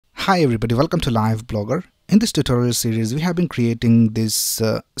Hi everybody, welcome to Live Blogger. In this tutorial series, we have been creating this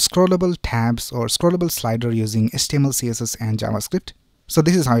scrollable tabs or scrollable slider using HTML, CSS and JavaScript. So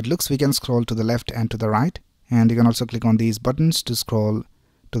this is how it looks. We can scroll to the left and to the right, and you can also click on these buttons to scroll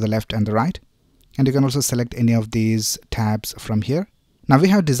to the left and the right. And you can also select any of these tabs from here. Now we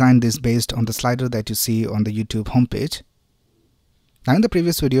have designed this based on the slider that you see on the YouTube homepage. Now in the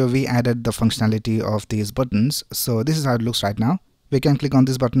previous video, we added the functionality of these buttons. So this is how it looks right now. We can click on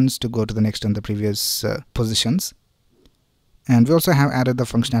these buttons to go to the next and the previous positions. And we also have added the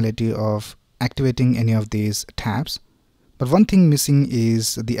functionality of activating any of these tabs. But one thing missing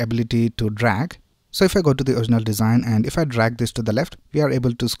is the ability to drag. So if I go to the original design and if I drag this to the left, we are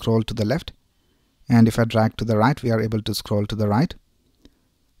able to scroll to the left. And if I drag to the right, we are able to scroll to the right.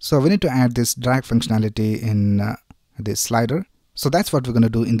 So we need to add this drag functionality in this slider. So that's what we're going to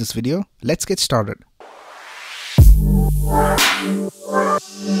do in this video. Let's get started.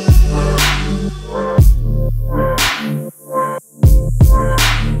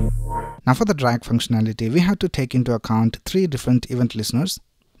 Now for the drag functionality, we have to take into account 3 different event listeners.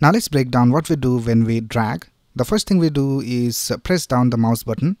 Now let's break down what we do when we drag. The first thing we do is press down the mouse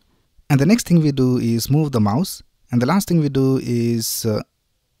button, and the next thing we do is move the mouse, and the last thing we do is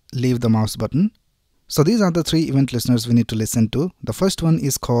leave the mouse button. So these are the 3 event listeners we need to listen to. The first one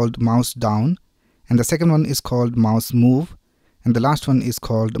is called mouse down, and the second one is called mouse move, and the last one is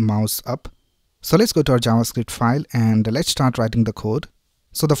called mouse up. So let's go to our JavaScript file and let's start writing the code.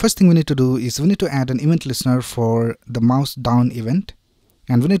 So the first thing we need to do is we need to add an event listener for the mouse down event,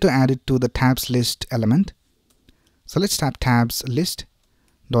 and we need to add it to the tabs list element. So let's type tabs list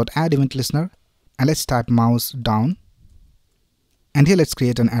dot add event listener, and let's type mouse down, and here let's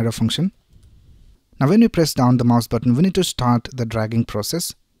create an arrow function. Now when we press down the mouse button, we need to start the dragging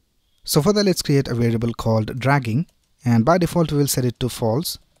process. So for that, let's create a variable called dragging, and by default we will set it to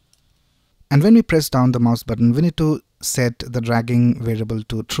false. And when we press down the mouse button, we need to set the dragging variable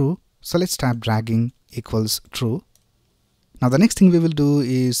to true. So let's type dragging equals true. Now the next thing we will do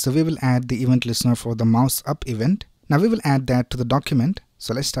is we will add the event listener for the mouse up event. Now we will add that to the document.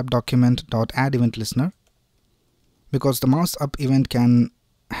 So let's type document.add event listener, because the mouse up event can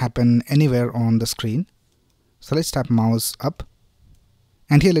happen anywhere on the screen. So let's type mouse up,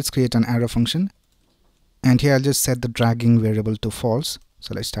 and here let's create an arrow function, and here I'll just set the dragging variable to false.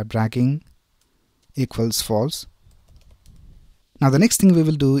 So let's type dragging equals false. Now the next thing we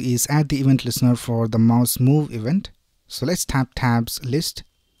will do is add the event listener for the mouse move event. So let's type tabs list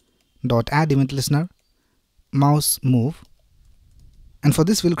dot add event listener mouse move, and for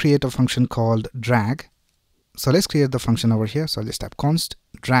this we'll create a function called drag. So let's create the function over here. So I'll just type const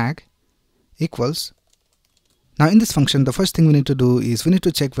drag equals. Now in this function, the first thing we need to do is we need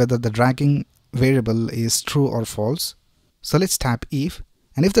to check whether the dragging variable is true or false. So let's type if,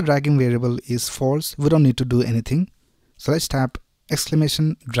 and if the dragging variable is false, we don't need to do anything. So let's type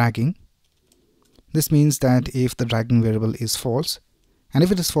exclamation dragging. This means that if the dragging variable is false, and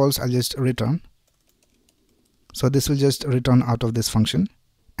if it is false, I'll just return. So this will just return out of this function.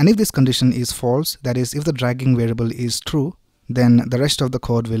 And if this condition is false, that is if the dragging variable is true, then the rest of the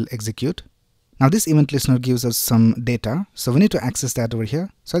code will execute. Now this event listener gives us some data, so we need to access that over here.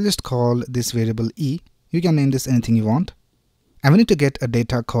 So I'll just call this variable e. You can name this anything you want. And we need to get a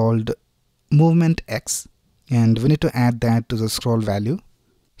data called movement x, and we need to add that to the scroll value.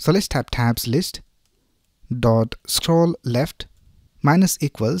 So let's type tabs list dot scroll left minus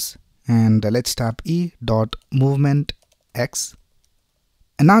equals, and let's type e dot movement x.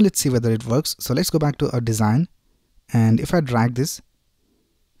 And now let's see whether it works. So let's go back to our design, and if I drag this,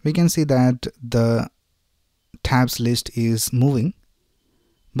 we can see that the tabs list is moving,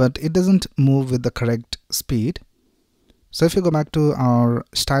 but it doesn't move with the correct speed. So if you go back to our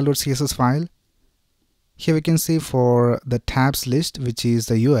style.css file, here we can see for the tabs list, which is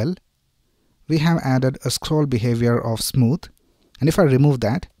the UL, we have added a scroll behavior of smooth. And if I remove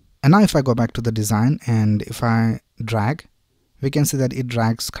that, and now if I go back to the design and if I drag, we can see that it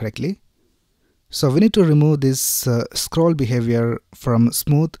drags correctly. So we need to remove this scroll behavior from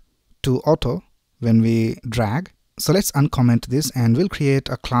smooth to auto when we drag. So let's uncomment this, and we'll create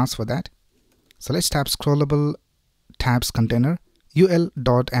a class for that. So let's type scrollable tabs container ul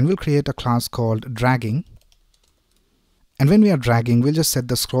dot, and we'll create a class called dragging. And when we are dragging, we'll just set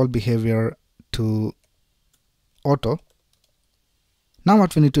the scroll behavior to auto. Now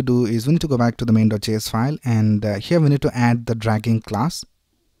what we need to do is we need to go back to the main.js file, and here we need to add the dragging class.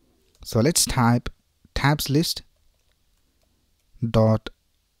 So let's type tabs list dot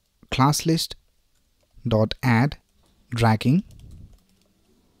class list dot add dragging,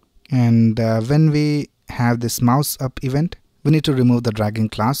 and when we have this mouse up event, we need to remove the dragging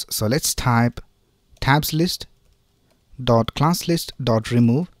class. So let's type tabs list dot class list dot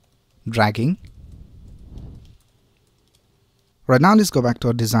remove dragging. Right now let's go back to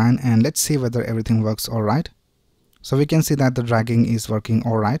our design and let's see whether everything works alright. So we can see that the dragging is working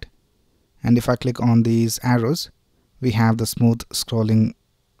alright, and if I click on these arrows, we have the smooth scrolling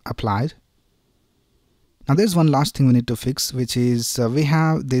applied. Now there's one last thing we need to fix, which is we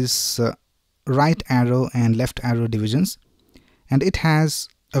have this right arrow and left arrow divisions, and it has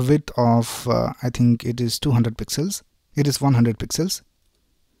a width of I think it is 200 pixels. It is 100 pixels.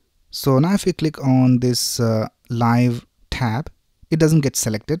 So now if we click on this live tab, it doesn't get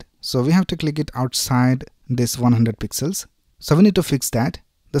selected. So we have to click it outside this 100 pixels. So we need to fix that.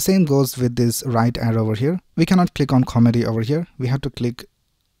 The same goes with this right arrow over here. We cannot click on comedy over here. We have to click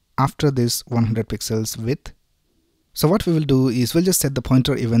after this 100 pixels width. So what we will do is we'll just set the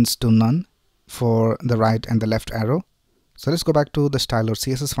pointer events to none for the right and the left arrow. So let's go back to the style or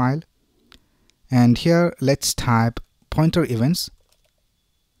CSS file, and here let's type pointer events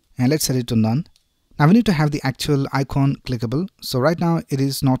and let's set it to none. Now we need to have the actual icon clickable. So right now it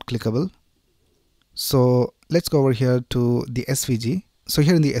is not clickable. So let's go over here to the SVG. So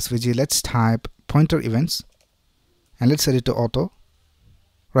here in the SVG, let's type pointer events and let's set it to auto.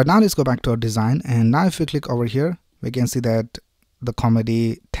 Right now let's go back to our design, and now if we click over here, we can see that the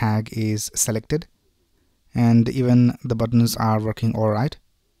comedy tag is selected and even the buttons are working alright.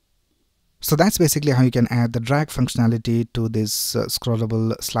 So that's basically how you can add the drag functionality to this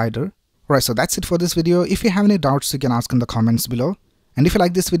scrollable slider. Right, so that's it for this video. If you have any doubts, you can ask in the comments below. And if you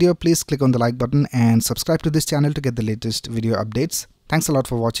like this video, please click on the like button and subscribe to this channel to get the latest video updates. Thanks a lot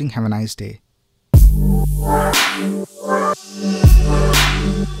for watching. Have a nice day.